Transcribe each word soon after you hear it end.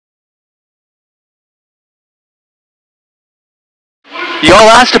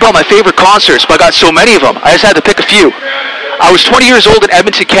Y'all asked about my favorite concerts, but I got so many of them, I just had to pick a few. I was 20 years old in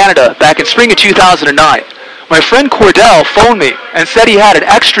Edmonton, Canada, back in spring of 2009. My friend Cordell phoned me and said he had an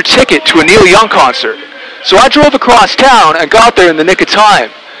extra ticket to a Neil Young concert. So I drove across town and got there in the nick of time.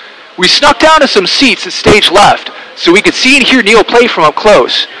 We snuck down to some seats at stage left, so we could see and hear Neil play from up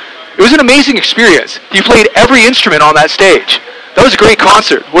close. It was an amazing experience. He played every instrument on that stage. That was a great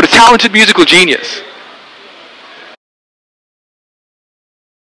concert. What a talented musical genius.